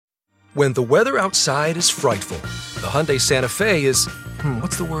When the weather outside is frightful, the Hyundai Santa Fe is,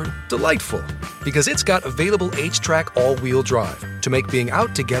 delightful. Because it's got available H-Track all-wheel drive to make being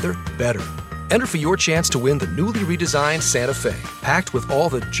out together better. Enter for your chance to win the newly redesigned Santa Fe, packed with all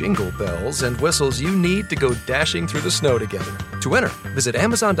the jingle bells and whistles you need to go dashing through the snow together. To enter, visit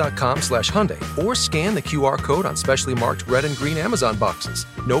Amazon.com/Hyundai or scan the QR code on specially marked red and green Amazon boxes.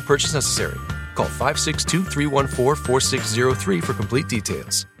 No purchase necessary. Call 562-314-4603 for complete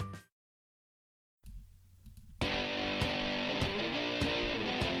details.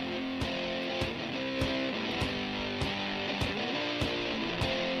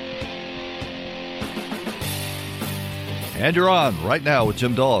 And you're on right now with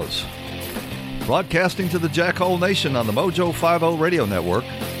Jim Dawes, broadcasting to the Jackhole Nation on the Mojo 50 radio network,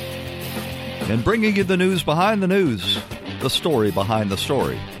 and bringing you the news behind the news, the story behind the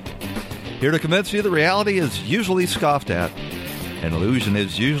story. Here to convince you the reality is usually scoffed at, and illusion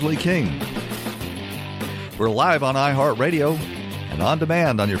is usually king. We're live on iHeartRadio and on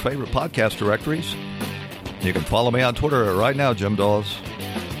demand on your favorite podcast directories. You can follow me on Twitter at right now, Jim Dawes.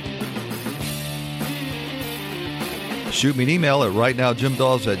 Shoot me an email at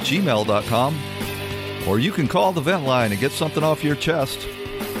rightnowjimdawes@gmail.com, or you can call the vent line and get something off your chest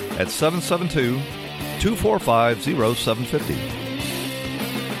at 772-245-0750.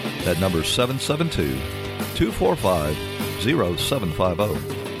 That number is 772-245-0750.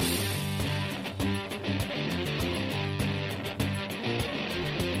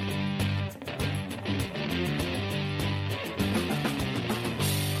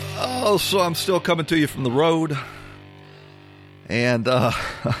 Oh, so I'm still coming to you from the road. And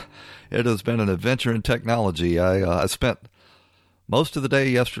it has been an adventure in technology. I spent most of the day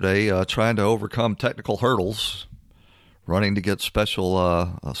yesterday trying to overcome technical hurdles, running to get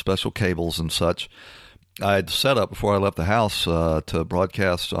special cables and such. I had set up before I left the house to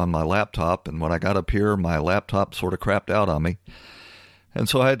broadcast on my laptop, and when I got up here, my laptop sort of crapped out on me. And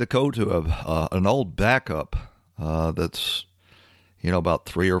so I had to go to an old backup that's, about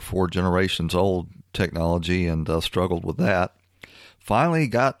 3 or 4 generations old technology, and struggled with that. Finally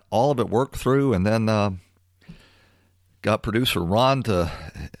got all of it worked through, and then got producer Ron to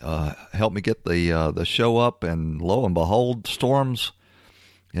help me get the show up, and lo and behold, storms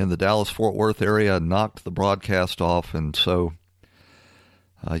in the Dallas-Fort Worth area knocked the broadcast off, and so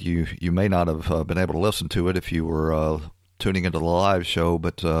you may not have been able to listen to it if you were tuning into the live show,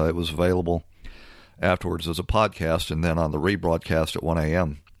 but it was available afterwards as a podcast and then on the rebroadcast at 1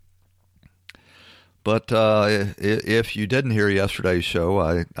 a.m. But if you didn't hear yesterday's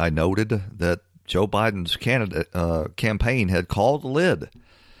show, I noted that Joe Biden's campaign had called the lid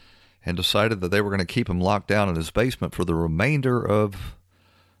and decided that they were going to keep him locked down in his basement for the remainder of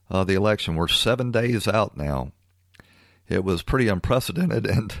the election. We're 7 days out now. It was pretty unprecedented,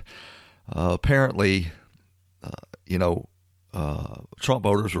 and apparently, Trump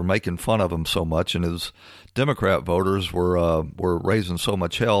voters were making fun of him so much, and his Democrat voters were raising so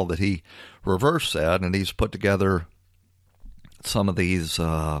much hell that he reversed that, and he's put together some of these,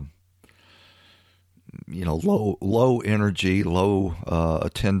 low energy, low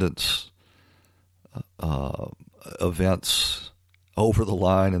attendance events over the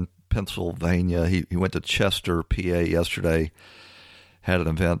line in Pennsylvania. He went to Chester, PA yesterday, had an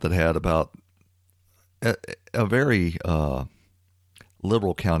event that had about a very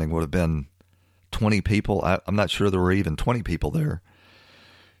liberal counting would have been 20 people. I'm not sure there were even 20 people there.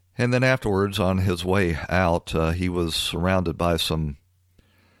 And then afterwards, on his way out, he was surrounded by some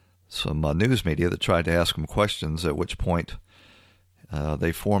news media that tried to ask him questions, at which point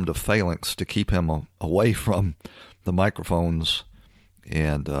they formed a phalanx to keep him away from the microphones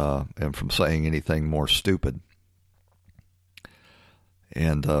and from saying anything more stupid.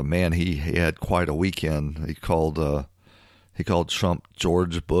 And man, he had quite a weekend. He called Trump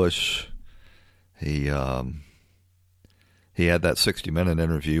George Bush. He had that 60-minute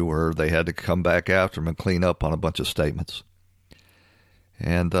interview where they had to come back after him and clean up on a bunch of statements.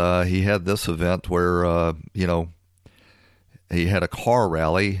 And he had this event where he had a car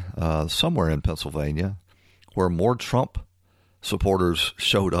rally somewhere in Pennsylvania where more Trump supporters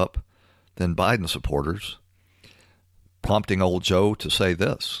showed up than Biden supporters, prompting old Joe to say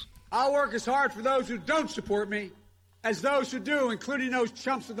this. I'll work as hard for those who don't support me as those who do, including those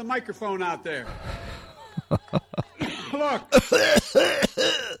chumps with the microphone out there. Look.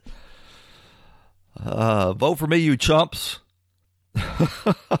 Vote for me, you chumps.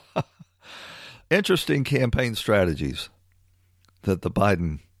 Interesting campaign strategies that the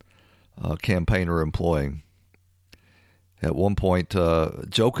Biden campaign are employing. At one point,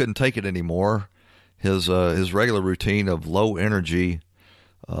 Joe couldn't take it anymore. His regular routine of low energy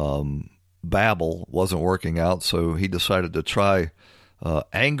babble wasn't working out, so he decided to try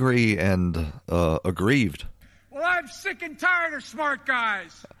angry and aggrieved. Well, I'm sick and tired of smart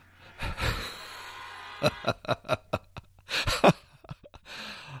guys.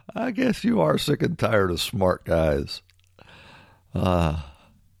 I guess you are sick and tired of smart guys. Oh,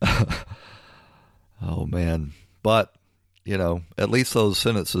 man. But, at least those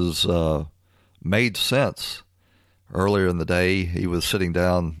sentences made sense. Earlier in the day, he was sitting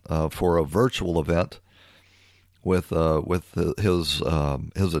down for a virtual event with his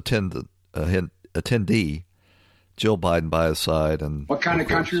attendee, Jill Biden, by his side. And what kind of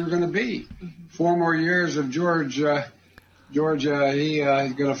country we're going to be? 4 more years of Georgia, he's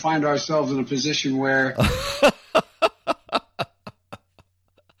going to find ourselves in a position where...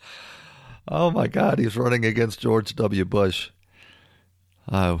 Oh, my God, he's running against George W. Bush.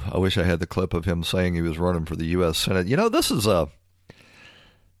 I wish I had the clip of him saying he was running for the U.S. Senate. This is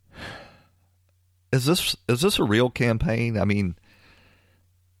Is this a real campaign? I mean,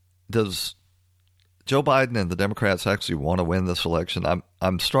 does Joe Biden and the Democrats actually want to win this election?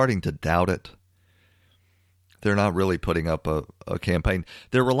 I'm starting to doubt it. They're not really putting up a campaign.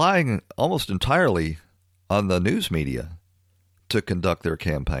 They're relying almost entirely on the news media to conduct their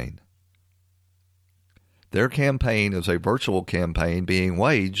campaign. Their campaign is a virtual campaign being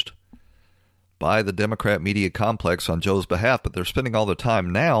waged by the Democrat media complex on Joe's behalf, but they're spending all their time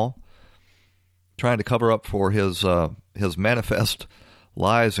now trying to cover up for his manifest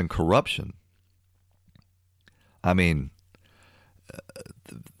lies and corruption. I mean,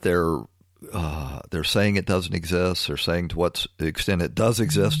 they're saying it doesn't exist. They're saying to what extent it does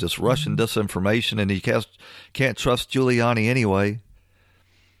exist, it's Russian disinformation, and you can't trust Giuliani anyway.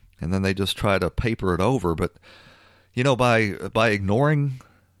 And then they just try to paper it over. But, by ignoring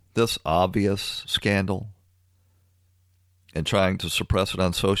this obvious scandal and trying to suppress it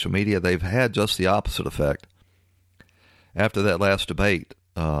on social media, they've had just the opposite effect. After that last debate,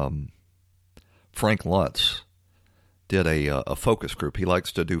 Frank Luntz did a focus group. He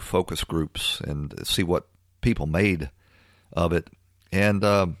likes to do focus groups and see what people made of it. And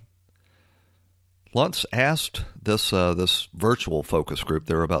Luntz asked this virtual focus group,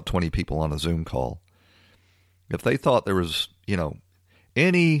 there were about 20 people on a Zoom call, if they thought there was,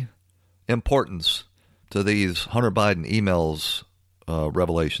 any importance to these Hunter Biden emails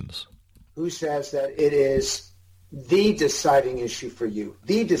revelations. Who says that it is the deciding issue for you?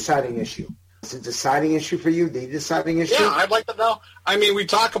 The deciding issue. Is it a deciding issue for you? The deciding issue? Yeah, I'd like to know. I mean, we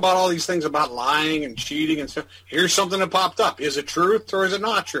talk about all these things about lying and cheating and stuff. Here's something that popped up. Is it truth or is it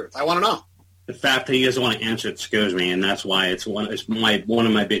not truth? I want to know. The fact that he doesn't want to answer it scares me, and that's why it's one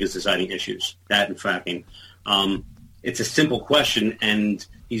of my biggest deciding issues. That and fracking. It's a simple question, and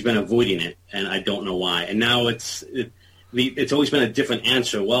he's been avoiding it, and I don't know why. And now it's always been a different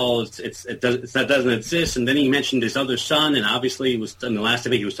answer. Well, that doesn't exist. And then he mentioned his other son, and obviously in the last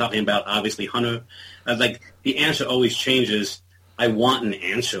debate he was talking about obviously Hunter. The answer always changes. I want an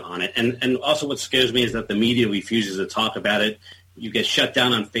answer on it, and also what scares me is that the media refuses to talk about it. You get shut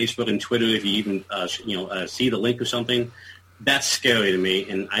down on Facebook and Twitter if you even see the link or something. That's scary to me,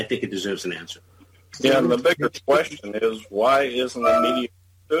 and I think it deserves an answer. Yeah, and the bigger question is, why isn't the media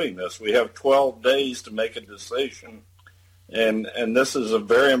doing this? We have 12 days to make a decision, and this is a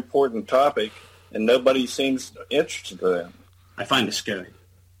very important topic, and nobody seems interested in it. I find it scary.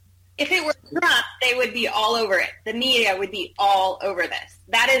 If it were Trump, they would be all over it. The media would be all over this.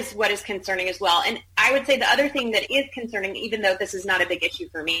 That is what is concerning as well. And I would say the other thing that is concerning, even though this is not a big issue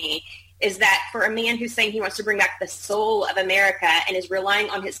for me, is that for a man who's saying he wants to bring back the soul of America and is relying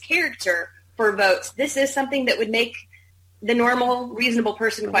on his character for votes, this is something that would make the normal, reasonable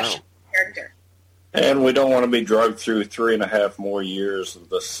person question character. And we don't want to be drugged through 3.5 more years of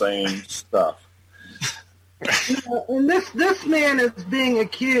the same stuff. And this man is being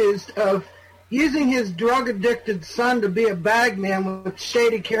accused of using his drug-addicted son to be a bagman with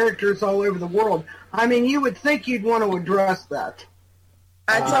shady characters all over the world. I mean, you would think you'd want to address that.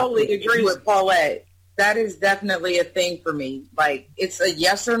 I totally agree with Paulette. That is definitely a thing for me. Like, it's a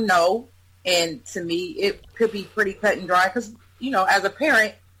yes or no, and to me, it could be pretty cut and dry because, as a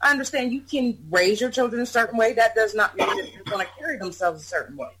parent, I understand you can raise your children a certain way. That does not mean that they're going to carry themselves a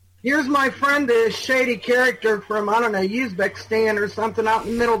certain way. Here's my friend, a shady character from, Uzbekistan or something out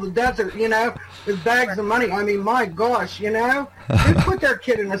in the middle of the desert, with bags of money. I mean, my gosh, who put their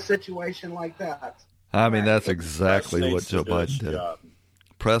kid in a situation like that? I mean, that's exactly what Joe Biden did.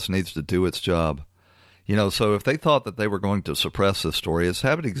 Press needs to do its job. So if they thought that they were going to suppress this story, it's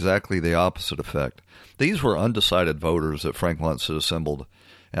having exactly the opposite effect. These were undecided voters that Frank Luntz had assembled,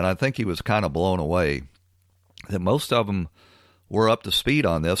 and I think he was kind of blown away that most of them were up to speed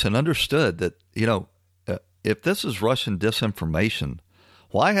on this and understood that, if this is Russian disinformation,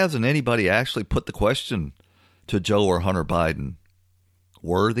 why hasn't anybody actually put the question to Joe or Hunter Biden?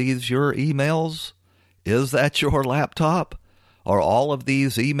 Were these your emails? Is that your laptop? Are all of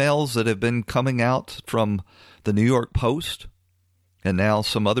these emails that have been coming out from the New York Post and now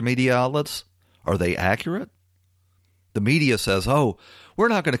some other media outlets, are they accurate? The media says, oh, we're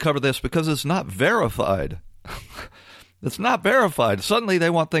not going to cover this because it's not verified. It's not verified. Suddenly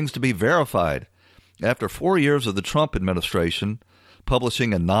they want things to be verified. After 4 years of the Trump administration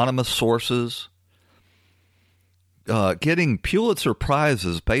publishing anonymous sources, getting Pulitzer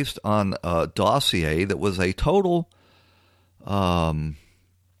Prizes based on a dossier that was a total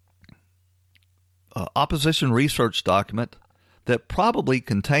opposition research document that probably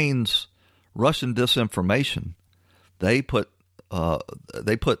contains Russian disinformation. They put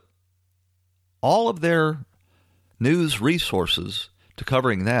all of their news resources to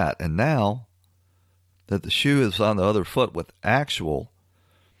covering that, and now that the shoe is on the other foot with actual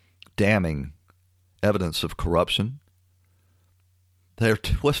damning evidence of corruption, they're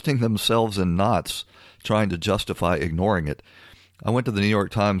twisting themselves in knots trying to justify ignoring it. I went to the New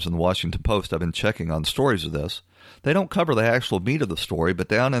York Times and the Washington Post. I've been checking on stories of this. They don't cover the actual meat of the story, but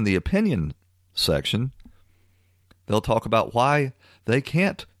down in the opinion section, they'll talk about why they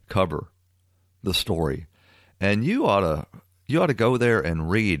can't cover the story. And you ought to go there and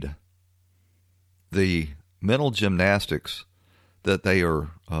read the mental gymnastics that they are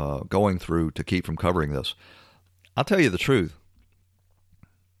going through to keep from covering this. I'll tell you the truth.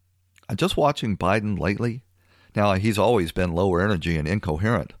 I'm just watching Biden lately. Now, he's always been lower energy and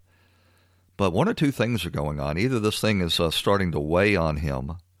incoherent. But one or two things are going on. Either this thing is starting to weigh on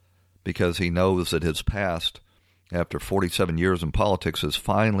him because he knows that his past, after 47 years in politics, has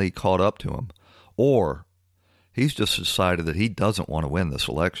finally caught up to him, or he's just decided that he doesn't want to win this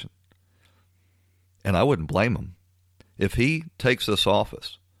election. And I wouldn't blame him. If he takes this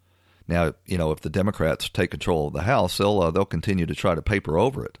office, now, if the Democrats take control of the House, they'll continue to try to paper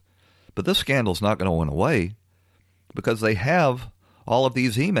over it. But this scandal's not going to went away because they have all of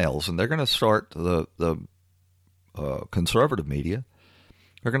these emails, and they're going to start, the conservative media,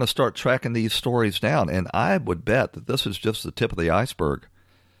 they're going to start tracking these stories down. And I would bet that this is just the tip of the iceberg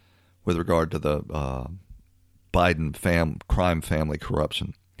with regard to the Biden crime family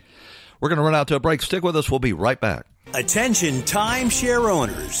corruption. We're going to run out to a break. Stick with us. We'll be right back. Attention timeshare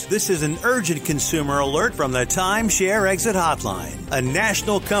owners. This is an urgent consumer alert from the Timeshare Exit Hotline, a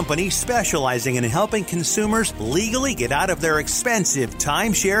national company specializing in helping consumers legally get out of their expensive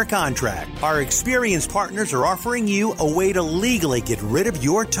timeshare contract. Our experienced partners are offering you a way to legally get rid of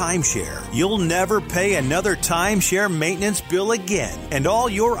your timeshare. You'll never pay another timeshare maintenance bill again, and all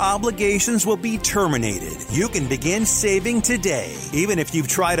your obligations will be terminated. You can begin saving today. Even if you've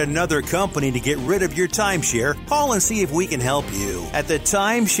tried another company to get rid of your timeshare, call and see if we can help you. At the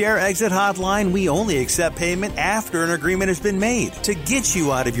Timeshare Exit Hotline, we only accept payment after an agreement has been made to get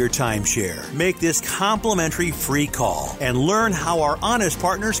you out of your timeshare. Make this complimentary free call and learn how our honest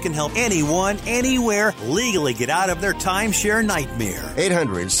partners can help anyone, anywhere, legally get out of their timeshare nightmare.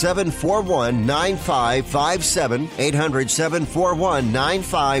 800-741-9557.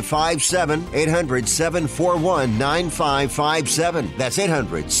 800-741-9557. 800-741-9557. That's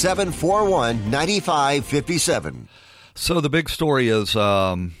 800-741-9557. So the big story is,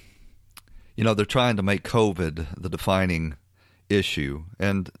 they're trying to make COVID the defining issue.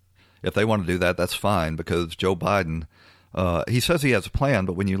 And if they want to do that, that's fine, because Joe Biden, he says he has a plan,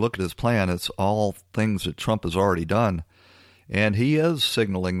 but when you look at his plan, it's all things that Trump has already done. And he is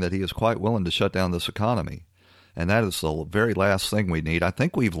signaling that he is quite willing to shut down this economy. And that is the very last thing we need. I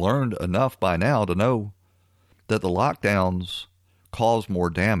think we've learned enough by now to know that the lockdowns cause more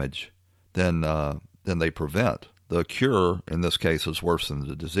damage than they prevent. The cure, in this case, is worse than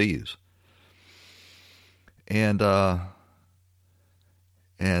the disease. And they're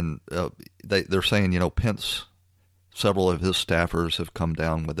saying, Pence, several of his staffers have come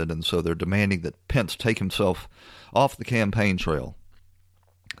down with it, and so they're demanding that Pence take himself off the campaign trail.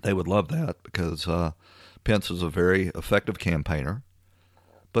 They would love that, because Pence is a very effective campaigner.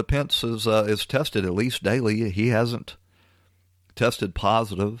 But Pence is tested at least daily. He hasn't tested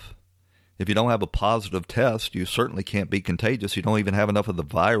positive. If you don't have a positive test, you certainly can't be contagious. You don't even have enough of the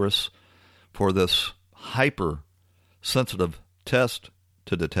virus for this hyper-sensitive test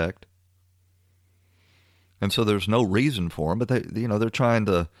to detect. And so there's no reason for him, but they're trying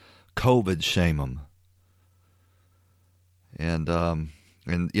to COVID shame him. And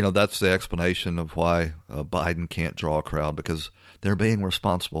that's the explanation of why Biden can't draw a crowd, because they're being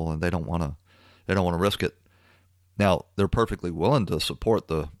responsible and they don't want to risk it. Now, they're perfectly willing to support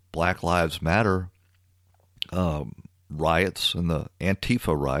the Black Lives Matter riots and the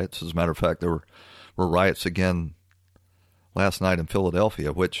Antifa riots. As a matter of fact, there were riots again last night in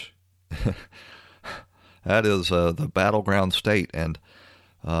Philadelphia, which that is the battleground state. And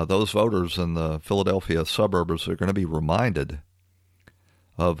those voters in the Philadelphia suburbs are going to be reminded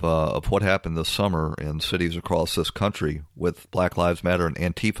of what happened this summer in cities across this country with Black Lives Matter and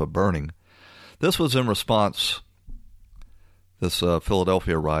Antifa burning. This was in response, this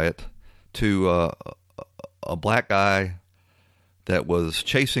Philadelphia riot, to a black guy that was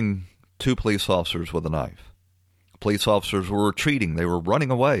chasing two police officers with a knife. Police officers were retreating. They were running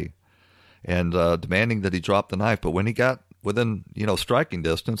away and demanding that he drop the knife. But when he got within, striking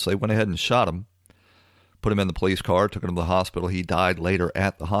distance, they went ahead and shot him, put him in the police car, took him to the hospital. He died later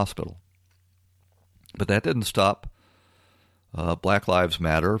at the hospital. But that didn't stop Black Lives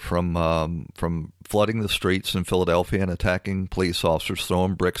Matter from flooding the streets in Philadelphia and attacking police officers,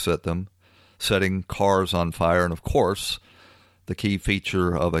 throwing bricks at them, setting cars on fire. And, of course, the key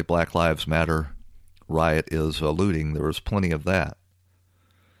feature of a Black Lives Matter riot is looting. There was plenty of that.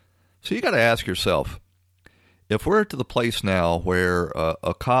 So you got to ask yourself, if we're to the place now where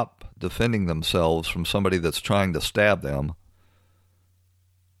a cop defending themselves from somebody that's trying to stab them,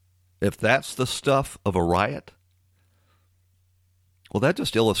 if that's the stuff of a riot, well, that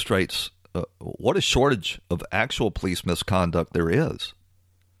just illustrates what a shortage of actual police misconduct there is.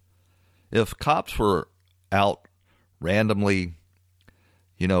 If cops were out randomly,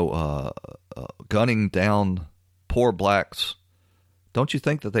 gunning down poor blacks, don't you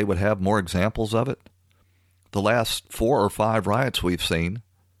think that they would have more examples of it? The last 4 or 5 riots we've seen,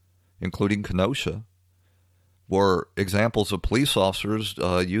 including Kenosha, were examples of police officers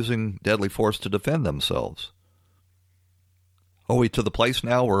using deadly force to defend themselves. Are we to the place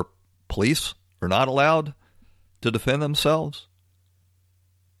now where police are not allowed to defend themselves?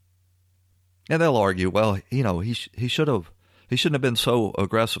 And they'll argue, well, he shouldn't have been so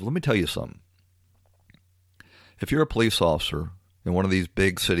aggressive. Let me tell you something. If you're a police officer in one of these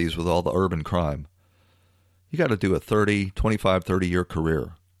big cities with all the urban crime, you got to do a 25, 30-year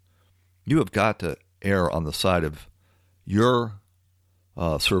career. You have got to err on the side of your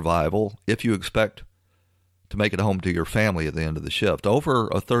survival if you expect to make it home to your family at the end of the shift. Over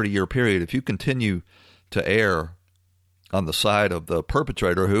a 30-year period, if you continue to err on the side of the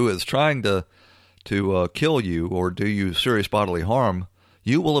perpetrator who is trying to kill you or do you serious bodily harm,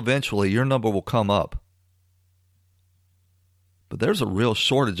 your number will come up. But there's a real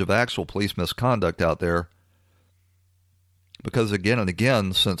shortage of actual police misconduct out there because again and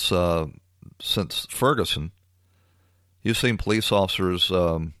again since Ferguson, you've seen police officers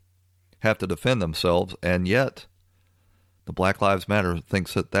have to defend themselves, and yet the Black Lives Matter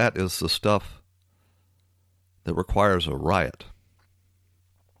thinks that is the stuff that requires a riot.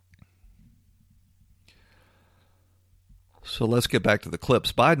 So let's get back to the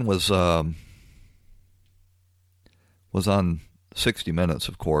clips. Biden was on 60 Minutes,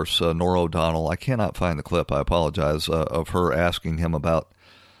 of course. Norah O'Donnell, I cannot find the clip, I apologize, of her asking him about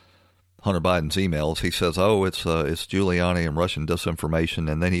Hunter Biden's emails. He says, it's Giuliani and Russian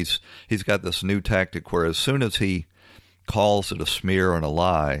disinformation. And then he's got this new tactic where as soon as he calls it a smear and a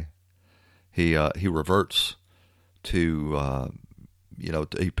lie, he reverts to,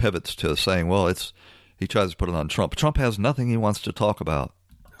 he pivots to saying, he tries to put it on Trump. Trump has nothing he wants to talk about.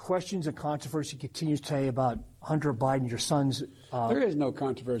 Questions and controversy continues today about Hunter Biden, your son's there is no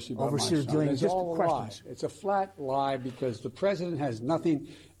controversy about my son. It's all a lie. It's a flat lie because the president has nothing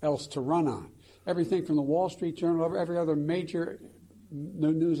else to run on. Everything from the Wall Street Journal, every other major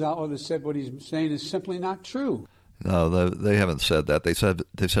news outlet has said what he's saying is simply not true. No, they haven't said that. They said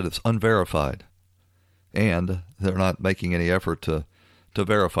it's unverified, and they're not making any effort to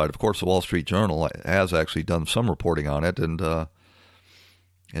verify it. Of course, the Wall Street Journal has actually done some reporting on it and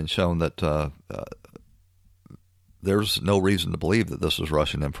shown that there's no reason to believe that this is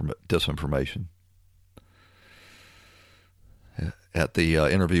Russian disinformation. At the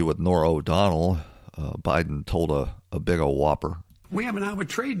interview with Norah O'Donnell, Biden told a big old whopper. We have now a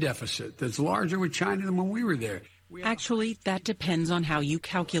trade deficit that's larger with China than when we were there. Actually, that depends on how you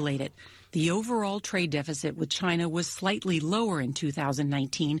calculate it. The overall trade deficit with China was slightly lower in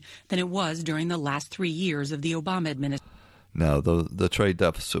 2019 than it was during the last 3 years of the Obama administration. No, the trade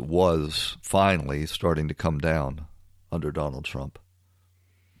deficit was finally starting to come down under Donald Trump.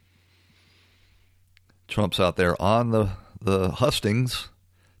 Trump's out there on the hustings,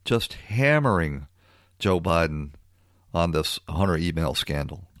 just hammering Joe Biden on this Hunter email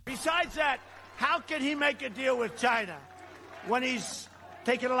scandal. Besides that, how can he make a deal with China when he's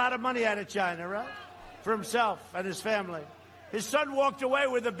taking a lot of money out of China, right? for himself and his family. His son walked away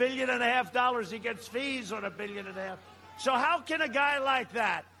with $1.5 billion. He gets fees on $1.5 billion. So how can a guy like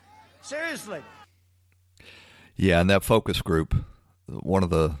that, seriously? Yeah, and that focus group, one of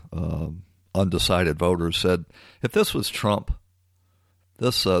the undecided voters said, if this was Trump,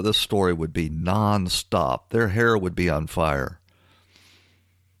 this story would be nonstop. Their hair would be on fire.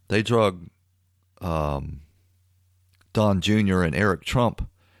 They drug Don Jr. and Eric Trump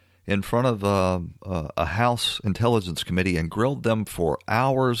in front of a House Intelligence Committee and grilled them for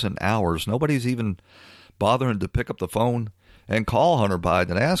hours and hours. Nobody's even bothering to pick up the phone and call Hunter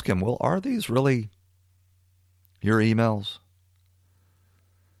Biden and ask him, well, are these really your emails?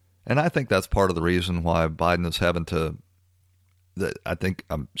 And I think that's part of the reason why Biden is having to,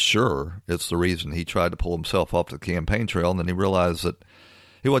 I'm sure it's the reason he tried to pull himself off the campaign trail, and then he realized that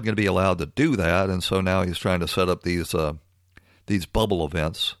he wasn't going to be allowed to do that, and so now he's trying to set up these bubble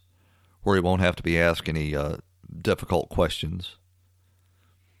events where he won't have to be asked any difficult questions.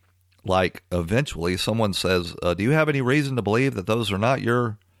 Like, eventually someone says, do you have any reason to believe that those are not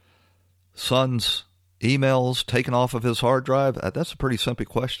your son's emails taken off of his hard drive? That's a pretty simple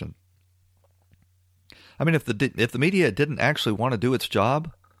question. I mean, if the media didn't actually want to do its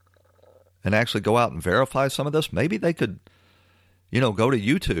job and actually go out and verify some of this, maybe they could, go to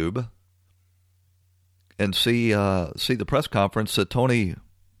YouTube and see the press conference that Tony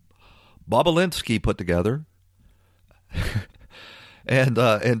Bobulinski put together,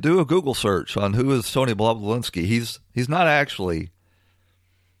 and do a Google search on who is Tony Bobulinski. He's not actually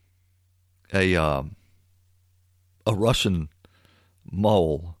a Russian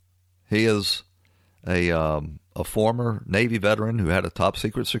mole. He is a former Navy veteran who had a top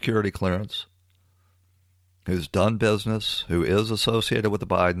secret security clearance, who's done business, who is associated with the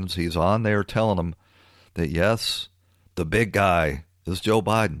Bidens. He's on there telling them that, yes, the big guy is Joe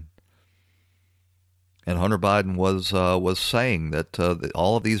Biden. And Hunter Biden was saying that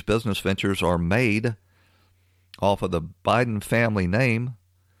all of these business ventures are made off of the Biden family name.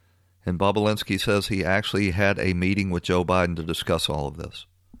 And Bobulinski says he actually had a meeting with Joe Biden to discuss all of this.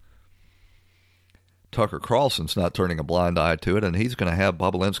 Tucker Carlson's not turning a blind eye to it, and he's going to have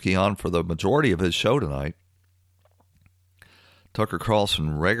Bobulinski on for the majority of his show tonight. Tucker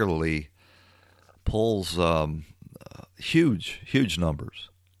Carlson regularly pulls huge numbers.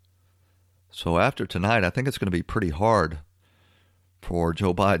 So after tonight, I think it's going to be pretty hard for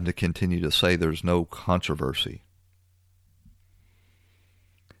Joe Biden to continue to say there's no controversy.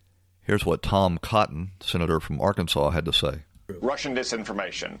 Here's what Tom Cotton, senator from Arkansas, had to say. Russian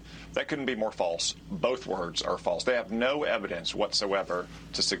disinformation. That couldn't be more false. Both words are false. They have no evidence whatsoever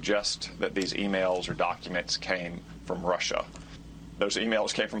to suggest that these emails or documents came from Russia. Those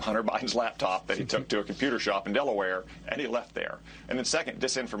emails came from Hunter Biden's laptop that he took to a computer shop in Delaware, and he left there. And then second,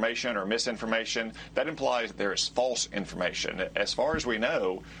 disinformation or misinformation, that implies there is false information. As far as we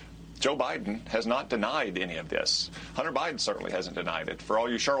know, Joe Biden has not denied any of this. Hunter Biden certainly hasn't denied it. For all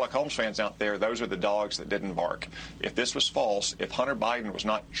you Sherlock Holmes fans out there, those are the dogs that didn't bark. If this was false, if Hunter Biden was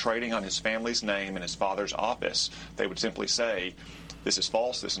not trading on his family's name in his father's office, they would simply say, this is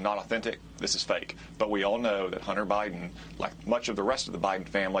false, this is not authentic, this is fake. But we all know that Hunter Biden, like much of the rest of the Biden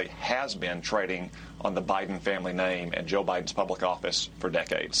family, has been trading on the Biden family name and Joe Biden's public office for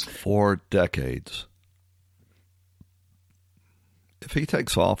decades. For decades. If he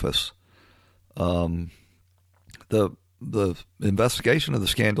takes office, the investigation of the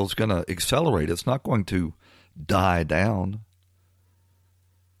scandal is going to accelerate. It's not going to die down.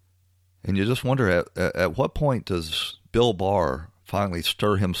 And you just wonder at what point does Bill Barr finally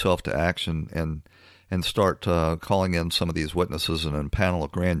stir himself to action and start calling in some of these witnesses and impanel a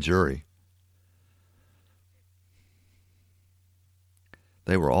grand jury.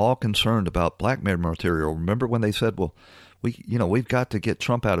 They were all concerned about blackmail material. Remember when they said, well, we've got to get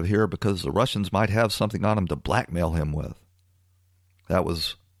Trump out of here because the Russians might have something on him to blackmail him with. That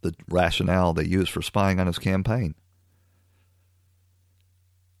was the rationale they used for spying on his campaign.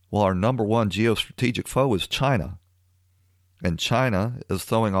 Well, our number one geostrategic foe is China. And China is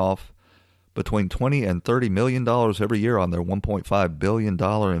throwing off between $20 and $30 million every year on their $1.5 billion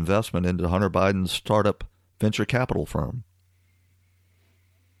investment into Hunter Biden's startup venture capital firm.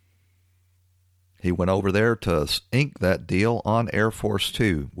 He went over there to ink that deal on Air Force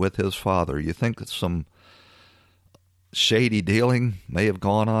Two with his father. You think that some shady dealing may have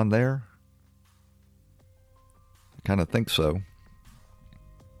gone on there? I kind of think so.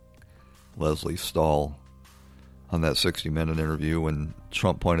 Leslie Stahl on that 60-minute interview when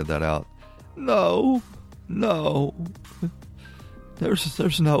Trump pointed that out. No.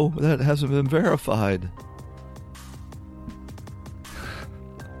 There's no, that hasn't been verified.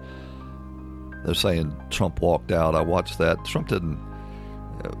 they're saying Trump walked out. I watched that. Trump didn't,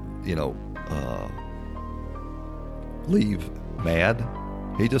 leave mad.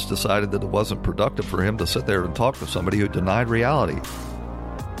 He just decided that it wasn't productive for him to sit there and talk to somebody who denied reality.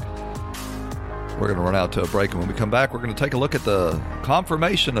 We're going to run out to a break, and when we come back, we're going to take a look at the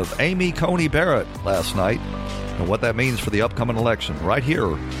confirmation of Amy Coney Barrett last night and what that means for the upcoming election right here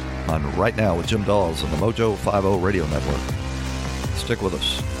on Right Now with Jim Dawes on the Mojo 50 Radio Network. Stick with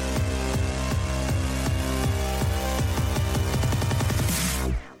us.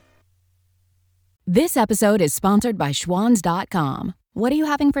 This episode is sponsored by Schwans.com. What are you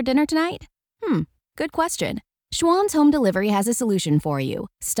having for dinner tonight? Good question. Schwann's Home Delivery has a solution for you.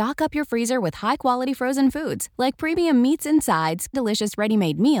 Stock up your freezer with high-quality frozen foods like premium meats and sides, delicious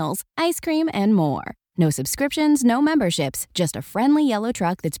ready-made meals, ice cream, and more. No subscriptions, no memberships, just a friendly yellow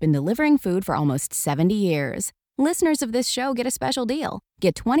truck that's been delivering food for almost 70 years. Listeners of this show get a special deal.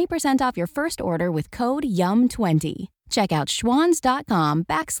 Get 20% off your first order with code YUM20. Check out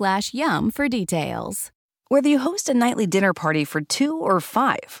schwans.com/YUM for details. Whether you host a nightly dinner party for 2 or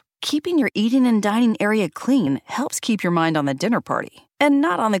 5, keeping your eating and dining area clean helps keep your mind on the dinner party and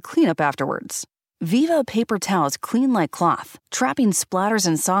not on the cleanup afterwards. Viva paper towels clean like cloth, trapping splatters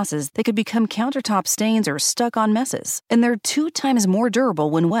and sauces that could become countertop stains or stuck on messes. And they're 2 times more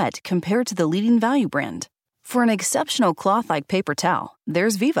durable when wet compared to the leading value brand. For an exceptional cloth like paper towel,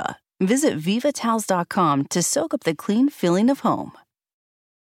 there's Viva. Visit vivatowels.com to soak up the clean feeling of home.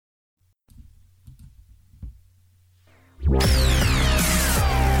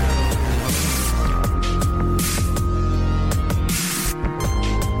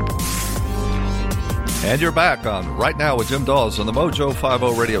 And you're back on Right Now with Jim Dawes on the Mojo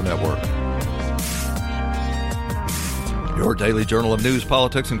 50 Radio Network. Your daily journal of news,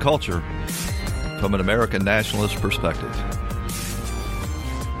 politics, and culture from an American nationalist perspective.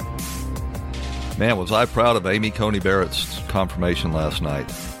 Man, was I proud of Amy Coney Barrett's confirmation last night.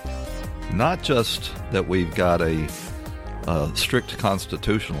 Not just that we've got a strict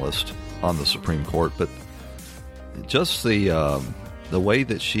constitutionalist on the Supreme Court, but just the way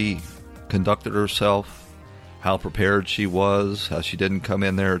that she conducted herself, how prepared she was, how she didn't come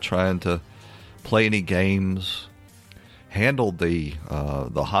in there trying to play any games, handled the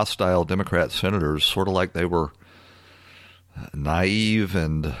hostile Democrat senators sort of like they were naive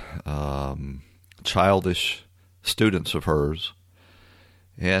and childish students of hers.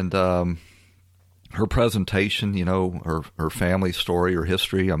 And her presentation, her family story, her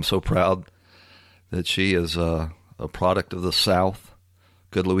history, I'm so proud that she is a product of the South.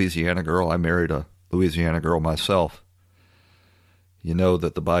 Good Louisiana girl. I married a Louisiana girl myself. You know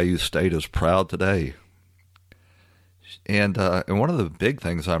that the Bayou State is proud today. And one of the big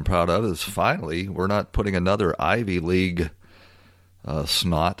things I'm proud of is finally we're not putting another Ivy League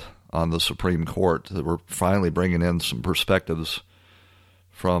snot on the Supreme Court. That we're finally bringing in some perspectives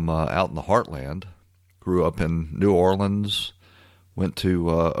from out in the heartland. Grew up in New Orleans, went to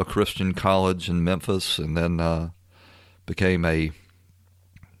a Christian college in Memphis, and then became a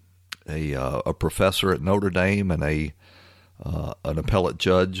professor at Notre Dame and an appellate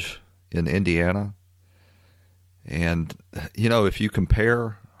judge in Indiana. And, if you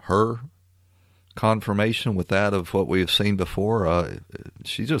compare her confirmation with that of what we've seen before,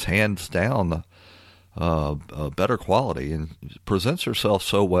 she just hands down a better quality and presents herself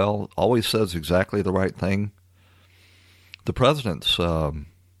so well, always says exactly the right thing. The president's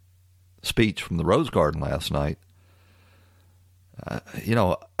speech from the Rose Garden last night, I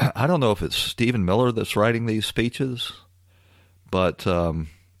don't know if it's Stephen Miller that's writing these speeches, but the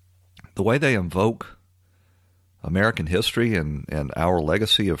way they invoke American history and our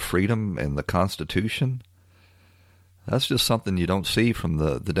legacy of freedom and the Constitution, that's just something you don't see from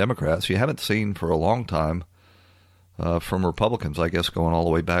the Democrats. You haven't seen for a long time from Republicans, I guess, going all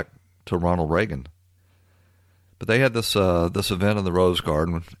the way back to Ronald Reagan. But they had this event in the Rose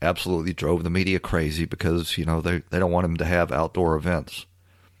Garden, absolutely drove the media crazy because, they don't want him to have outdoor events.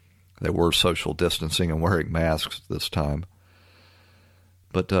 They were social distancing and wearing masks this time.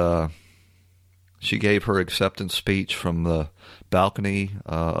 But she gave her acceptance speech from the balcony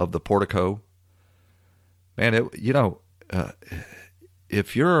of the portico. Man,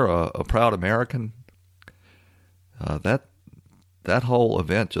 if you're a proud American, that whole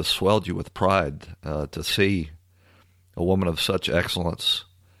event just swelled you with pride to see a woman of such excellence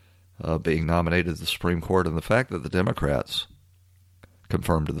being nominated to the Supreme Court. And the fact that the Democrats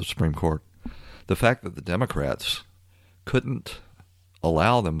confirmed to the Supreme Court, the fact that the Democrats couldn't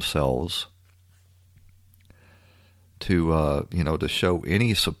allow themselves to show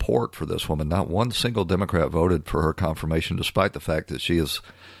any support for this woman. Not one single Democrat voted for her confirmation, despite the fact that she is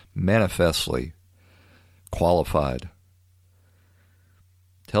manifestly qualified.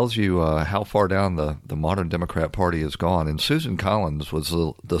 Tells you how far down the modern Democrat Party has gone. And Susan Collins was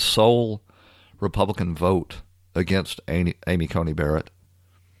the sole Republican vote against Amy Coney Barrett.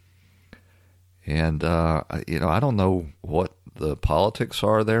 And, I don't know what the politics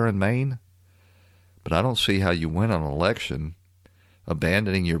are there in Maine, but I don't see how you win an election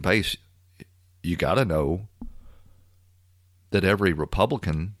abandoning your base. You got to know that every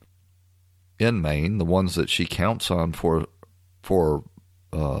Republican in Maine, the ones that she counts on for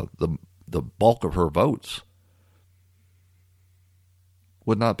the bulk of her votes,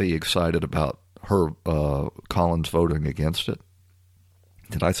 would not be excited about her Collins voting against it.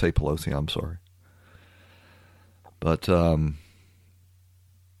 Did I say Pelosi? I'm sorry. But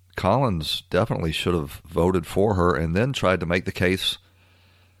Collins definitely should have voted for her and then tried to make the case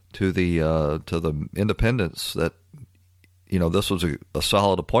to the independents that, this was a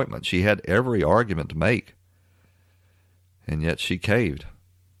solid appointment. She had every argument to make, and yet she caved.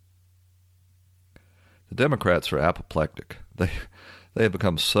 The Democrats are apoplectic. They have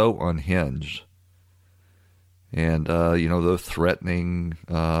become so unhinged. And, they're threatening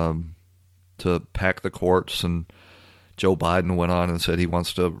to pack the courts, and Joe Biden went on and said he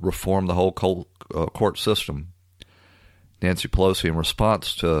wants to reform the whole court system. Nancy Pelosi, in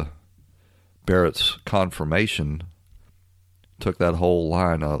response to Barrett's confirmation, took that whole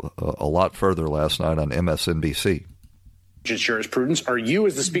line a lot further last night on MSNBC. Jurisprudence. Are you,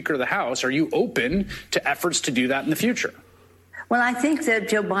 as the Speaker of the House, are you open to efforts to do that in the future? Well, I think that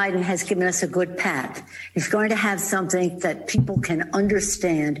Joe Biden has given us a good path. He's going to have something that people can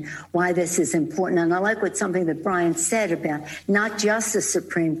understand why this is important. And I like something that Brian said about not just the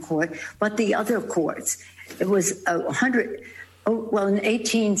Supreme Court, but the other courts. It was in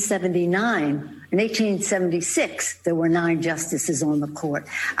 1879. In 1876, there were 9 justices on the court.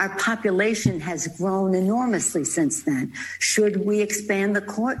 Our population has grown enormously since then. Should we expand the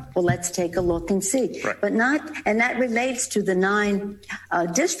court? Well, let's take a look and see. Right. But and that relates to the 9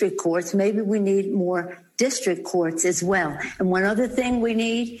 district courts. Maybe we need more district courts as well. And one other thing we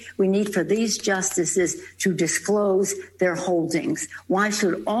need for these justices to disclose their holdings. Why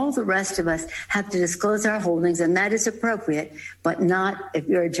should all the rest of us have to disclose our holdings? And that is appropriate, but not if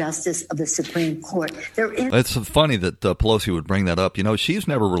you're a justice of the Supreme Court. It's funny that Pelosi would bring that up. She's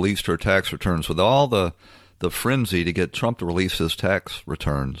never released her tax returns. With all the frenzy to get Trump to release his tax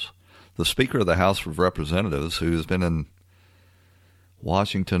returns, the Speaker of the House of Representatives, who's been in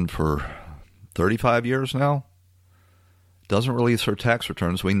Washington for 35 years now, doesn't release her tax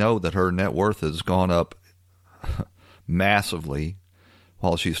returns. We know that her net worth has gone up massively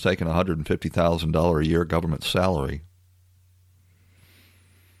while she's taken a $150,000 a year government salary.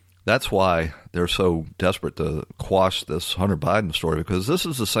 That's why they're so desperate to quash this Hunter Biden story, because this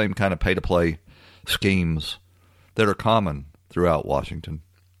is the same kind of pay-to-play schemes that are common throughout Washington.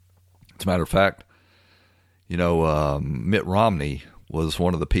 As a matter of fact, Mitt Romney was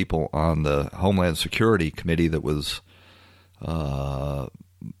one of the people on the Homeland Security Committee that was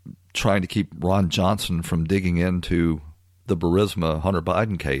trying to keep Ron Johnson from digging into the Burisma Hunter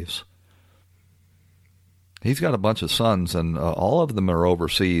Biden case. He's got a bunch of sons, and all of them are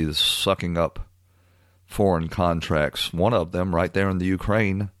overseas sucking up foreign contracts. One of them right there in the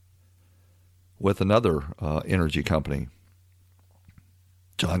Ukraine with another energy company.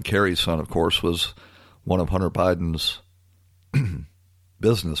 John Kerry's son, of course, was one of Hunter Biden's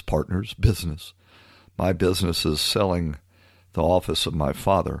business partners. My business is selling the office of my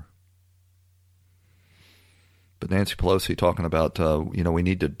father. But Nancy Pelosi talking about, we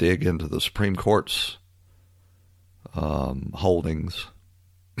need to dig into the Supreme Court's holdings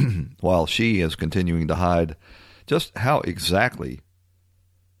while she is continuing to hide just how exactly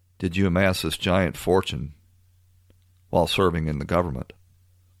did you amass this giant fortune while serving in the government.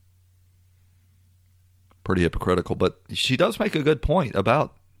 Pretty hypocritical, but she does make a good point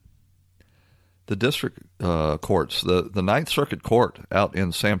about the district courts. The Ninth Circuit Court out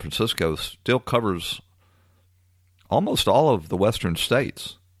in San Francisco still covers almost all of the western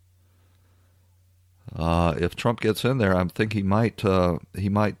states. If Trump gets in there, I think he might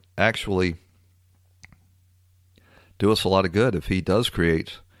actually do us a lot of good if he does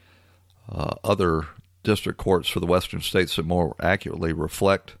create other district courts for the western states that more accurately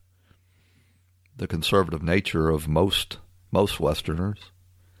reflect the conservative nature of most Westerners.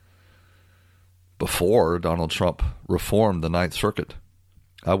 Before Donald Trump reformed the Ninth Circuit,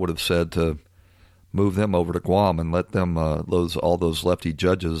 I would have said to move them over to Guam and let them all those lefty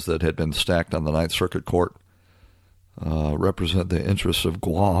judges that had been stacked on the Ninth Circuit Court represent the interests of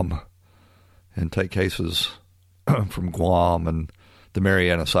Guam and take cases from Guam and the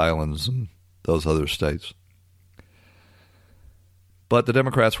Marianas Islands and those other states. But the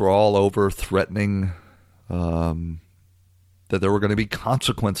Democrats were all over threatening that there were going to be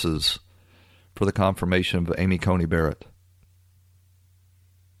consequences for the confirmation of Amy Coney Barrett.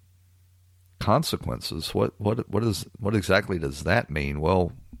 Consequences? What exactly does that mean?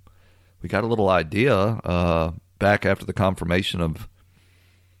 Well, we got a little idea back after the confirmation of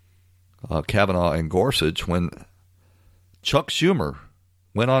Kavanaugh and Gorsuch when Chuck Schumer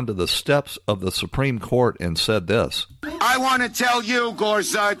went onto the steps of the Supreme Court and said this. I want to tell you,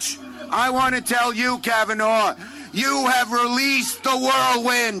 Gorsuch, I want to tell you, Kavanaugh, you have released the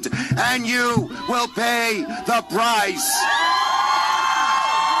whirlwind and you will pay the price.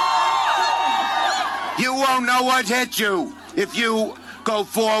 You won't know what hit you if you go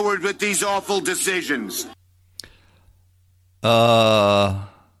forward with these awful decisions. That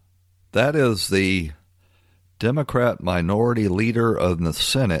is the Democrat minority leader of the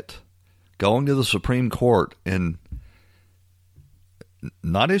Senate going to the Supreme Court and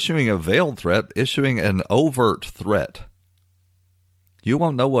not issuing a veiled threat, issuing an overt threat. You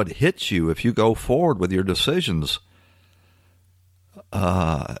won't know what hits you if you go forward with your decisions.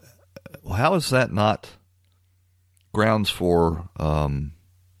 How is that not grounds for, I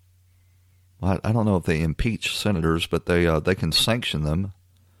don't know if they impeach senators, but they can sanction them.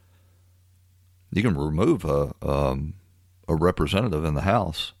 You can remove a representative in the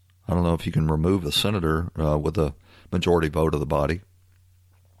House. I don't know if you can remove a senator with a majority vote of the body.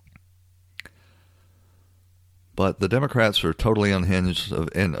 But the Democrats are totally unhinged,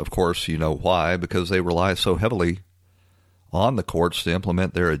 and of course you know why, because they rely so heavily on the courts to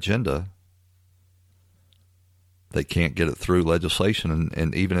implement their agenda. They can't get it through legislation,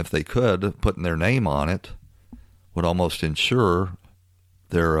 and even if they could, putting their name on it would almost ensure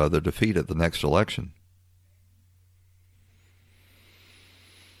their defeat at the next election.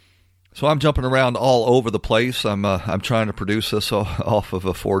 So I'm jumping around all over the place. I'm trying to produce this off of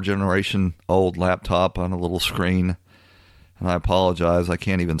a 4-generation-old laptop on a little screen, and I apologize. I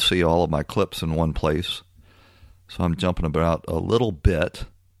can't even see all of my clips in one place. So I'm jumping about a little bit.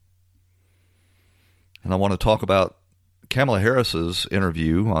 And I want to talk about Kamala Harris's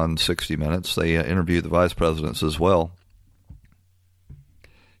interview on 60 Minutes. They interviewed the vice presidents as well.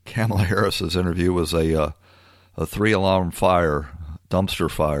 Kamala Harris's interview was a 3-alarm fire,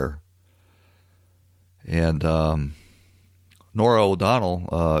 dumpster fire. And Nora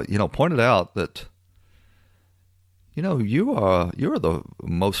O'Donnell, pointed out that, you're the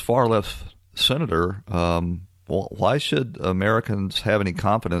most far left senator. Why should Americans have any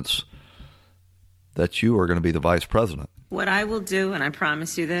confidence that you are going to be the vice president? What I will do, and I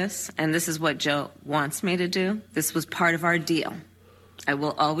promise you this, and this is what Joe wants me to do, this was part of our deal. I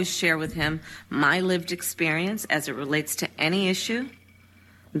will always share with him my lived experience as it relates to any issue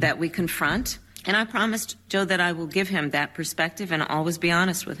that we confront. And I promised Joe that I will give him that perspective and always be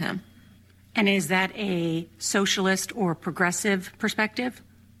honest with him. And is that a socialist or progressive perspective?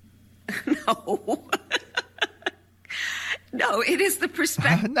 No. No, it is the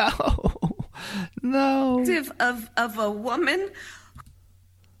perspective No. of a woman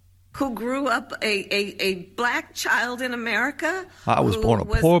who grew up a black child in America. I was born a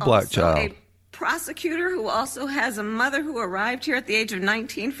poor black child. A prosecutor who also has a mother who arrived here at the age of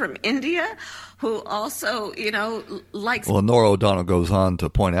 19 from India, who also, likes... Well, Nora O'Donnell goes on to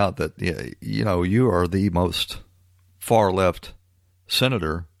point out that, you are the most far-left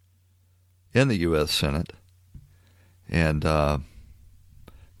senator in the U.S. Senate. And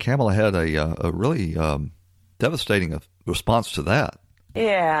Kamala had a really devastating response to that.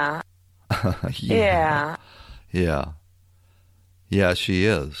 Yeah. Yeah. Yeah, she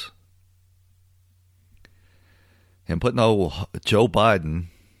is. And putting Joe Biden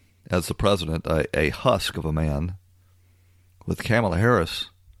as the president, a husk of a man, with Kamala Harris,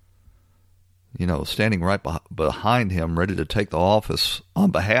 standing right behind him, ready to take the office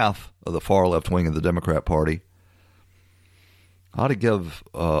on behalf of the far left wing of the Democrat Party, ought to give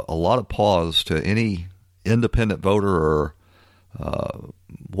a lot of pause to any independent voter or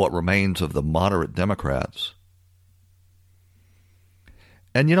what remains of the moderate Democrats.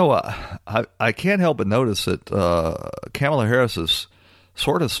 And, I can't help but notice that Kamala Harris has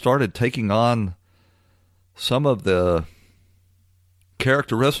sort of started taking on some of the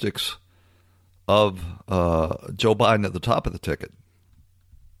characteristics of Joe Biden at the top of the ticket.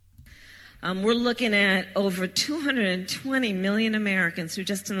 We're looking at over 220 million Americans who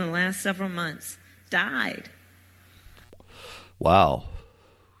just in the last several months died. Wow.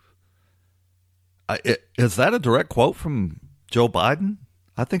 Is that a direct quote from Joe Biden?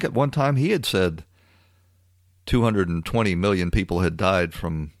 I think at one time he had said 220 million people had died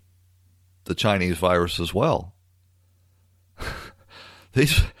from the Chinese virus as well.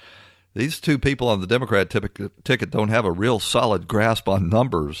 These two people on the Democrat ticket don't have a real solid grasp on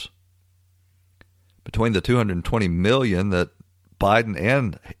numbers. Between the 220 million that Biden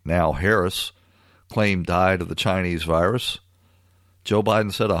and now Harris claimed died of the Chinese virus, Joe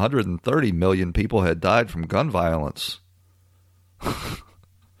Biden said 130 million people had died from gun violence.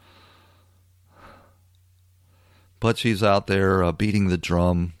 But she's out there beating the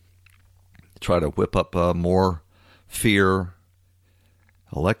drum, try to whip up more fear.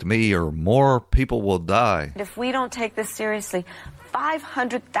 Elect me or more people will die. If we don't take this seriously,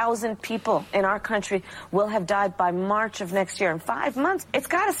 500,000 people in our country will have died by March of next year. In 5 months, it's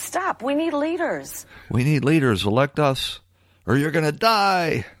got to stop. We need leaders. We need leaders. Elect us or you're going to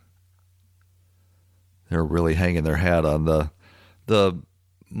die. They're really hanging their hat on the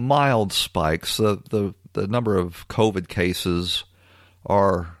mild spikes. The number of COVID cases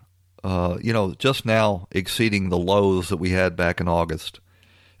are, just now exceeding the lows that we had back in August.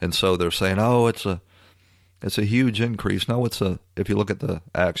 And so they're saying, oh, it's a huge increase. No, if you look at the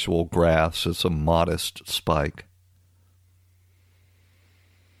actual graphs, it's a modest spike.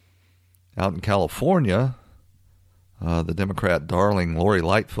 Out in California, the Democrat darling Lori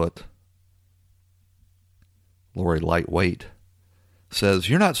Lightweight, says,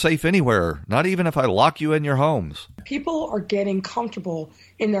 you're not safe anywhere, not even if I lock you in your homes. People are getting comfortable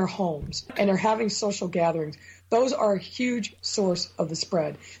in their homes and are having social gatherings. Those are a huge source of the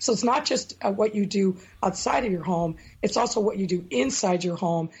spread. So it's not just what you do outside of your home. It's also what you do inside your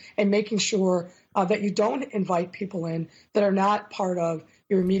home and making sure that you don't invite people in that are not part of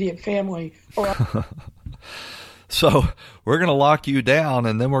your immediate family. So we're going to lock you down,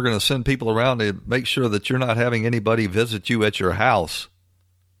 and then we're going to send people around to make sure that you're not having anybody visit you at your house.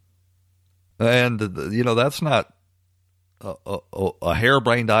 And, that's not a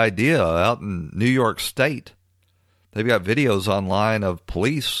harebrained idea. Out in New York State, they've got videos online of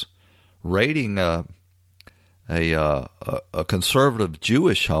police raiding a conservative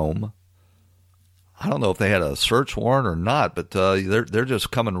Jewish home. I don't know if they had a search warrant or not, but they're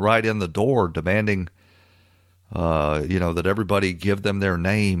just coming right in the door demanding, that everybody give them their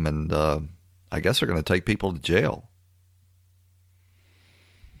name, and I guess they're going to take people to jail.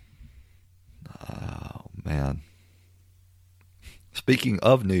 Oh, man. Speaking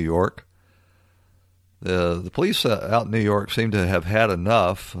of New York, the police out in New York seem to have had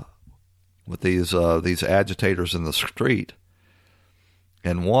enough with these agitators in the street.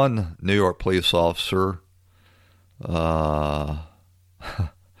 And one New York police officer,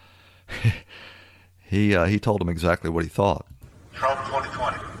 he told him exactly what he thought. Trump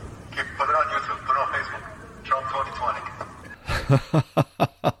 2020. Put it on YouTube. Put it on Facebook. Trump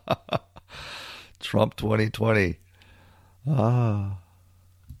 2020. Trump 2020. Ah.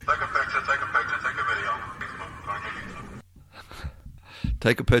 Take a picture, take a video.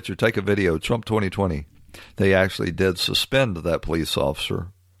 Take a picture, take a video. Trump 2020. They actually did suspend that police officer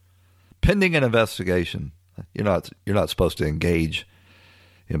pending an investigation. You're not supposed to engage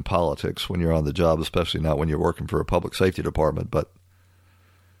in politics when you're on the job, especially not when you're working for a public safety department, but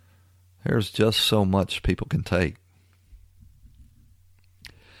there's just so much people can take.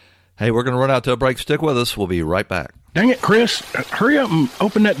 Hey, we're going to run out to a break. Stick with us. We'll be right back. Dang it, Chris. Hurry up and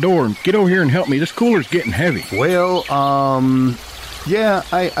open that door and get over here and help me. This cooler's getting heavy. Well, yeah,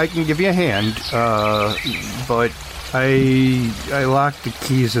 I can give you a hand, but I locked the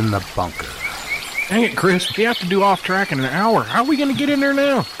keys in the bunker. Dang it, Chris. We have to do off-track in an hour. How are we going to get in there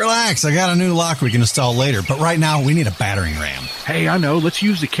now? Relax. I got a new lock we can install later, but right now we need a battering ram. Hey, I know. Let's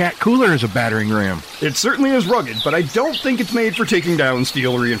use the cat cooler as a battering ram. It certainly is rugged, but I don't think it's made for taking down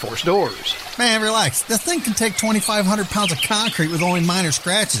steel reinforced doors. Man, relax. The thing can take 2,500 pounds of concrete with only minor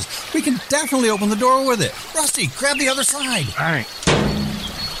scratches. We can definitely open the door with it. Rusty, grab the other side. All right.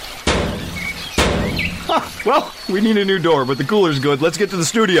 Well, we need a new door, but the cooler's good. Let's get to the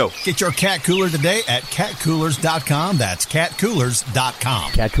studio. Get your cat cooler today at catcoolers.com. That's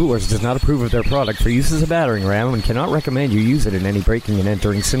catcoolers.com. Cat Coolers does not approve of their product for use as a battering ram and cannot recommend you use it in any breaking and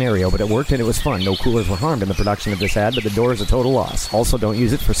entering scenario, but it worked and it was fun. No coolers were harmed in the production of this ad, but the door is a total loss. Also, don't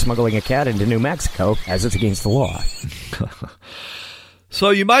use it for smuggling a cat into New Mexico, as it's against the law. So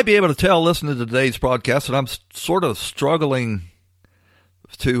you might be able to tell, listening to today's broadcast, that I'm sort of struggling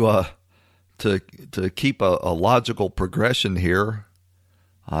to keep a logical progression here.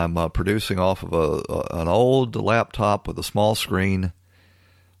 I'm producing off of an old laptop with a small screen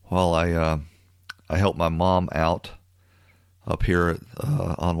while I help my mom out up here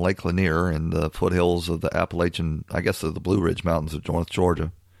on Lake Lanier in the foothills of the Appalachian, I guess of the Blue Ridge Mountains of North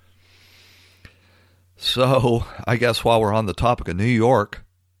Georgia. So I guess while we're on the topic of New York,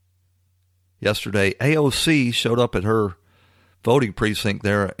 yesterday AOC showed up at her voting precinct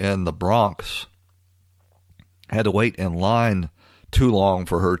there in the Bronx, had to wait in line too long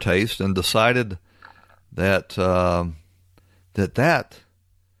for her taste, and decided that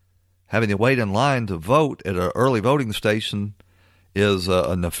having to wait in line to vote at an early voting station is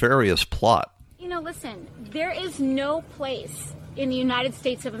a nefarious plot. You know, listen, there is no place in the United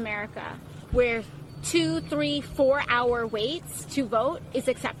States of America where 2, 3, 4 hour waits to vote is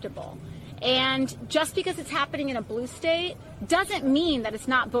acceptable. And just because it's happening in a blue state doesn't mean that it's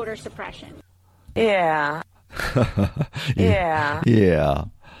not voter suppression. Yeah. Yeah.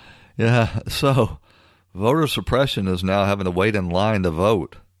 Yeah. So voter suppression is now having to wait in line to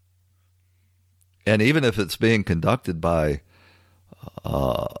vote. And even if it's being conducted by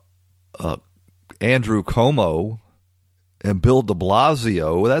Andrew Cuomo and Bill de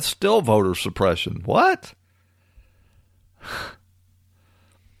Blasio, that's still voter suppression. What?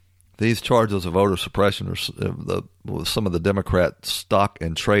 These charges of voter suppression are some of the Democrat stock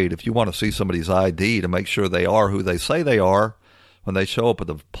and trade. If you want to see somebody's ID to make sure they are who they say they are when they show up at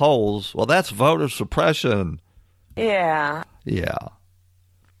the polls, well, that's voter suppression. Yeah. Yeah.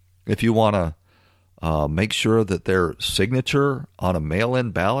 If you want to make sure that their signature on a mail-in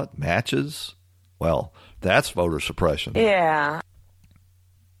ballot matches, well, that's voter suppression. Yeah.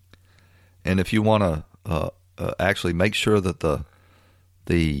 And if you want to actually make sure that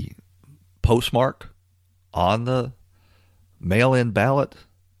the postmark on the mail-in ballot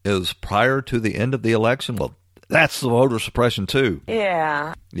is prior to the end of the election, well, that's the voter suppression too.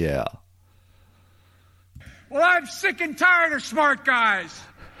 Yeah. Yeah. Well, I'm sick and tired of smart guys.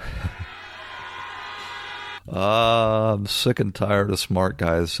 I'm sick and tired of smart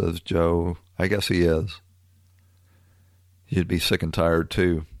guys, says Joe. I guess he is. You'd be sick and tired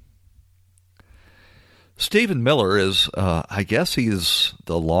too. Stephen Miller is, I guess he's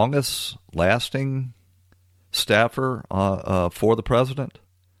the longest lasting staffer for the president.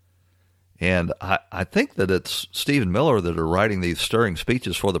 And I think that it's Stephen Miller that are writing these stirring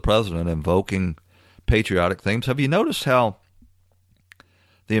speeches for the president, invoking patriotic themes. Have you noticed how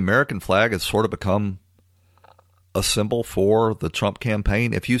the American flag has sort of become a symbol for the Trump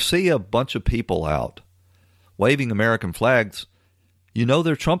campaign? If you see a bunch of people out waving American flags, you know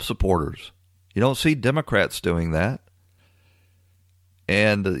they're Trump supporters. You don't see Democrats doing that.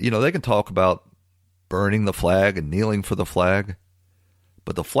 And, they can talk about burning the flag and kneeling for the flag.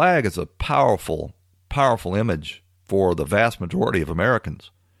 But the flag is a powerful, powerful image for the vast majority of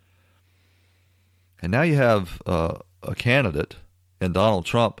Americans. And now you have a candidate in Donald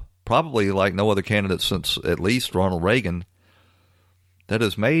Trump, probably like no other candidate since at least Ronald Reagan, that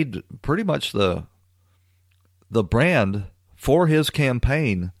has made pretty much the brand for his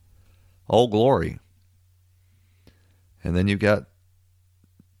campaign Old Glory. And then you've got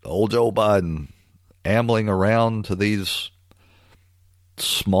old Joe Biden ambling around to these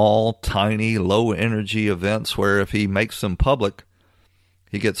small, tiny, low-energy events where if he makes them public,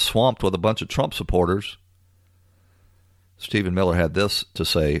 he gets swamped with a bunch of Trump supporters. Stephen Miller had this to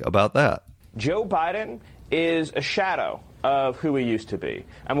say about that. Joe Biden is a shadow of who he used to be.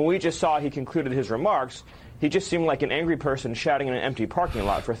 And when we just saw he concluded his remarks, he just seemed like an angry person shouting in an empty parking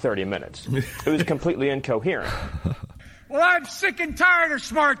lot for 30 minutes. It was completely incoherent. Well, I'm sick and tired of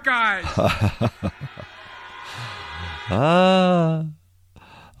smart guys.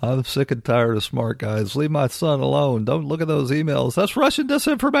 I'm sick and tired of smart guys. Leave my son alone. Don't look at those emails. That's Russian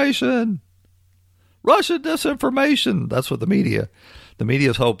disinformation. Russian disinformation. That's what the media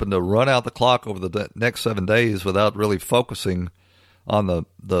is hoping to run out the clock over the next 7 days without really focusing on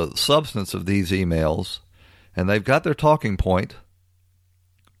the substance of these emails. And they've got their talking point,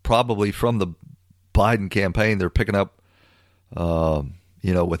 probably from the Biden campaign. They're picking up,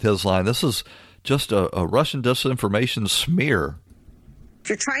 with his line. This is just a Russian disinformation smear. If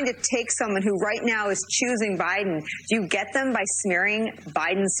you're trying to take someone who right now is choosing Biden, do you get them by smearing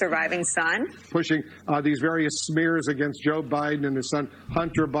Biden's surviving son? Pushing these various smears against Joe Biden and his son,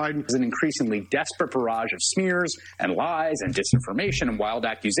 Hunter Biden. There's an increasingly desperate barrage of smears and lies and disinformation and wild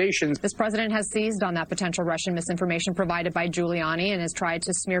accusations. This president has seized on that potential Russian misinformation provided by Giuliani and has tried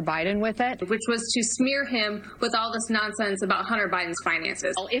to smear Biden with it. Which was to smear him with all this nonsense about Hunter Biden's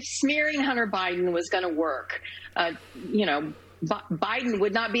finances. If smearing Hunter Biden was going to work, Biden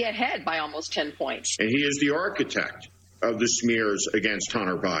would not be ahead by almost 10 points. And he is the architect of the smears against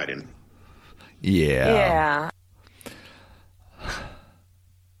Hunter Biden. Yeah.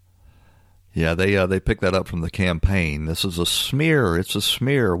 Yeah, they picked that up from the campaign. This is a smear. It's a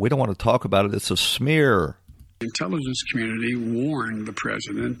smear. We don't want to talk about it. It's a smear. The intelligence community warned the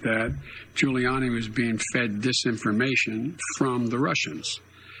president that Giuliani was being fed disinformation from the Russians.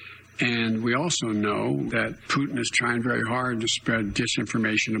 And we also know that Putin is trying very hard to spread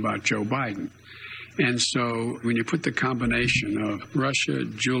disinformation about Joe Biden. And so when you put the combination of Russia,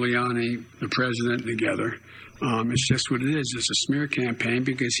 Giuliani, the president together, it's just what it is. It's a smear campaign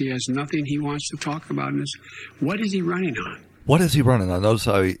because he has nothing he wants to talk about. What is he running on? What is he running on? Notice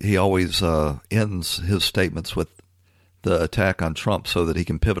how he always ends his statements with the attack on Trump so that he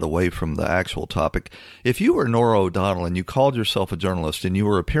can pivot away from the actual topic. If you were Norah O'Donnell and you called yourself a journalist and you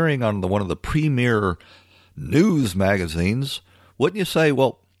were appearing on one of the premier news magazines, wouldn't you say,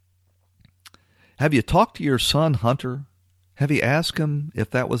 well, have you talked to your son, Hunter? Have you asked him if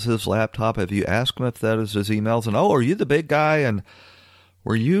that was his laptop? Have you asked him if that is his emails? And, are you the big guy? And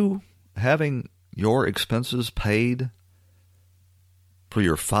were you having your expenses paid for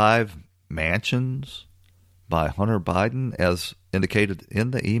your 5 mansions by Hunter Biden, as indicated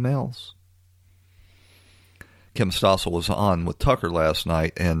in the emails? Kim Stossel was on with Tucker last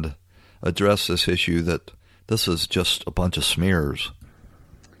night and addressed this issue that this is just a bunch of smears.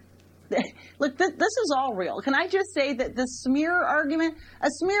 Look, this is all real. Can I just say that the smear argument, a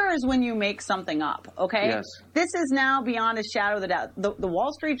smear is when you make something up, okay? Yes. This is now beyond a shadow of a doubt. The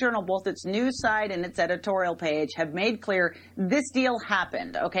Wall Street Journal, both its news side and its editorial page, have made clear this deal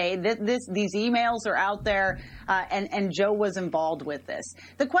happened, okay? These emails are out there, and Joe was involved with this.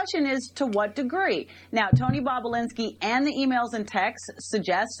 The question is, to what degree? Now, Tony Bobulinski and the emails and texts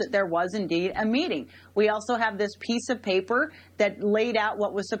suggest that there was indeed a meeting. We also have this piece of paper that laid out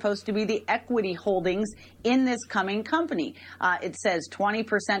what was supposed to be the equity holdings in this coming company. It says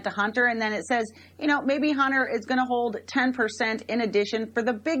 20% to Hunter, and then it says, maybe Hunter is going to hold 10% in addition for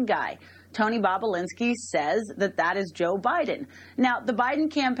the big guy. Tony Bobulinski says that is Joe Biden. Now, the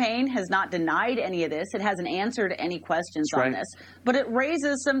Biden campaign has not denied any of this. It hasn't answered any questions on this, but it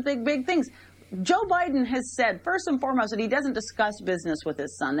raises some big things. Joe Biden has said, first and foremost, that he doesn't discuss business with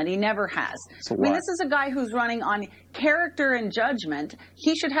his son, that he never has. So I mean, this is a guy who's running on character and judgment.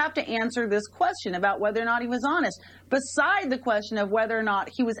 He should have to answer this question about whether or not he was honest, beside the question of whether or not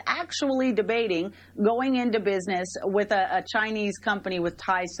he was actually debating going into business with a Chinese company with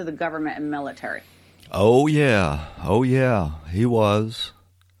ties to the government and military. Oh, yeah, he was.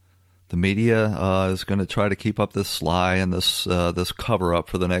 The media is going to try to keep up this lie and this cover-up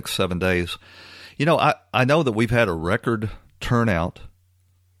for the next 7 days. I know that we've had a record turnout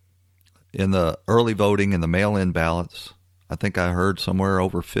in the early voting and the mail-in ballots. I think I heard somewhere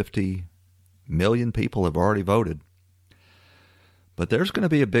over 50 million people have already voted. But there's going to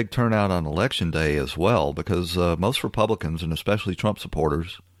be a big turnout on Election Day as well, because most Republicans, and especially Trump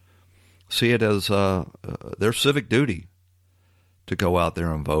supporters, see it as their civic duty to go out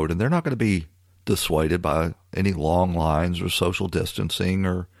there and vote, and they're not going to be dissuaded by any long lines or social distancing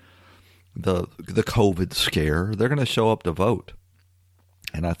or the COVID scare. They're going to show up to vote,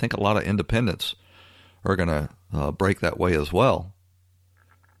 and I think a lot of independents are going to break that way as well.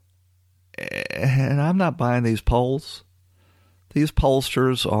 And I'm not buying these polls. These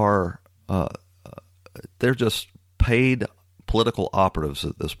pollsters are they're just paid political operatives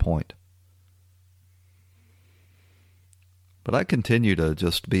at this point. But I continue to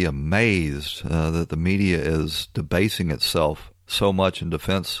just be amazed that the media is debasing itself so much in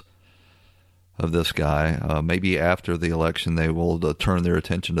defense of this guy. Maybe after the election they will turn their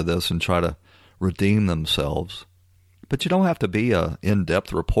attention to this and try to redeem themselves. But you don't have to be an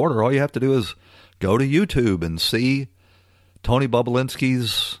in-depth reporter. All you have to do is go to YouTube and see Tony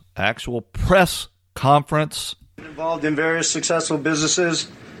Bobulinski's actual press conference. Involved in various successful businesses,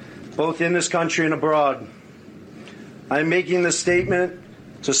 both in this country and abroad. I'm making this statement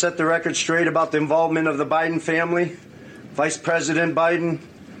to set the record straight about the involvement of the Biden family, Vice President Biden,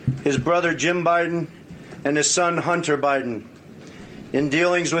 his brother Jim Biden, and his son Hunter Biden in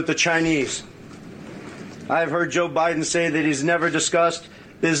dealings with the Chinese. I've heard Joe Biden say that he's never discussed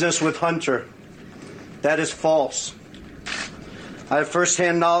business with Hunter. That is false. I have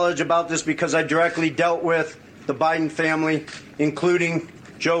firsthand knowledge about this because I directly dealt with the Biden family, including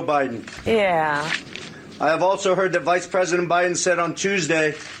Joe Biden. Yeah. I have also heard that Vice President Biden said on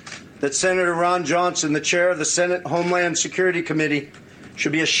Tuesday that Senator Ron Johnson, the chair of the Senate Homeland Security Committee,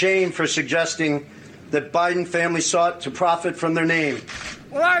 should be ashamed for suggesting that Biden family sought to profit from their name.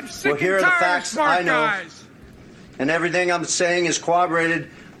 Well, I'm sick here and are the tired facts of smart I know, guys. and everything I'm saying is corroborated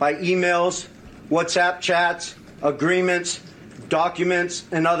by emails, WhatsApp chats, agreements, documents,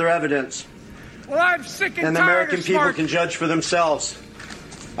 and other evidence. Well, I'm sick and the tired American of people smart... can judge for themselves.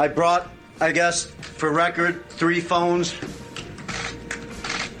 I brought I guess, for record, 3 phones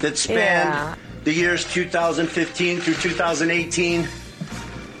that span the years 2015 through 2018.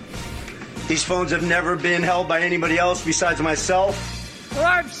 These phones have never been held by anybody else besides myself. Well,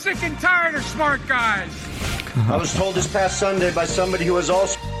 I'm sick and tired of smart guys. I was told this past Sunday by somebody who was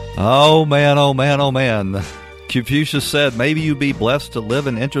also... Oh, man, oh, man, oh, man. Confucius said, maybe you be blessed to live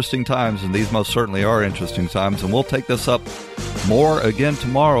in interesting times, and these most certainly are interesting times, and we'll take this up more again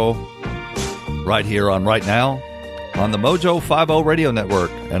tomorrow, right here on Right Now, on the Mojo 50 Radio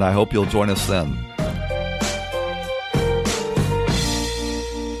Network, and I hope you'll join us then.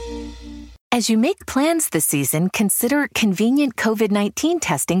 As you make plans this season, consider convenient COVID-19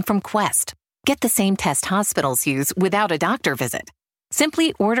 testing from Quest. Get the same test hospitals use without a doctor visit.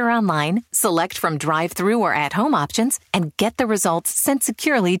 Simply order online, select from drive-through or at-home options, and get the results sent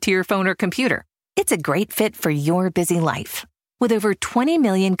securely to your phone or computer. It's a great fit for your busy life. With over 20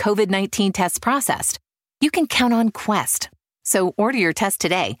 million COVID-19 tests processed, you can count on Quest. So order your test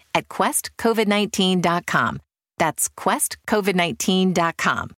today at questcovid19.com. That's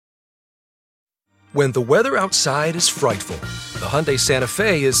questcovid19.com. When the weather outside is frightful, the Hyundai Santa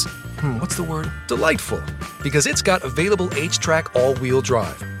Fe is, delightful. Because it's got available H-Track all-wheel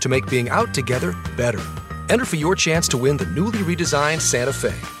drive to make being out together better. Enter for your chance to win the newly redesigned Santa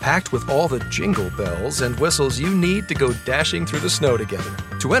Fe, packed with all the jingle bells and whistles you need to go dashing through the snow together.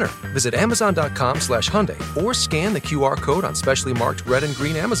 To enter, visit Amazon.com/Hyundai or scan the QR code on specially marked red and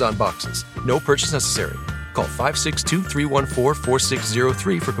green Amazon boxes. No purchase necessary. Call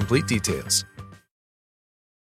 562-314-4603 for complete details.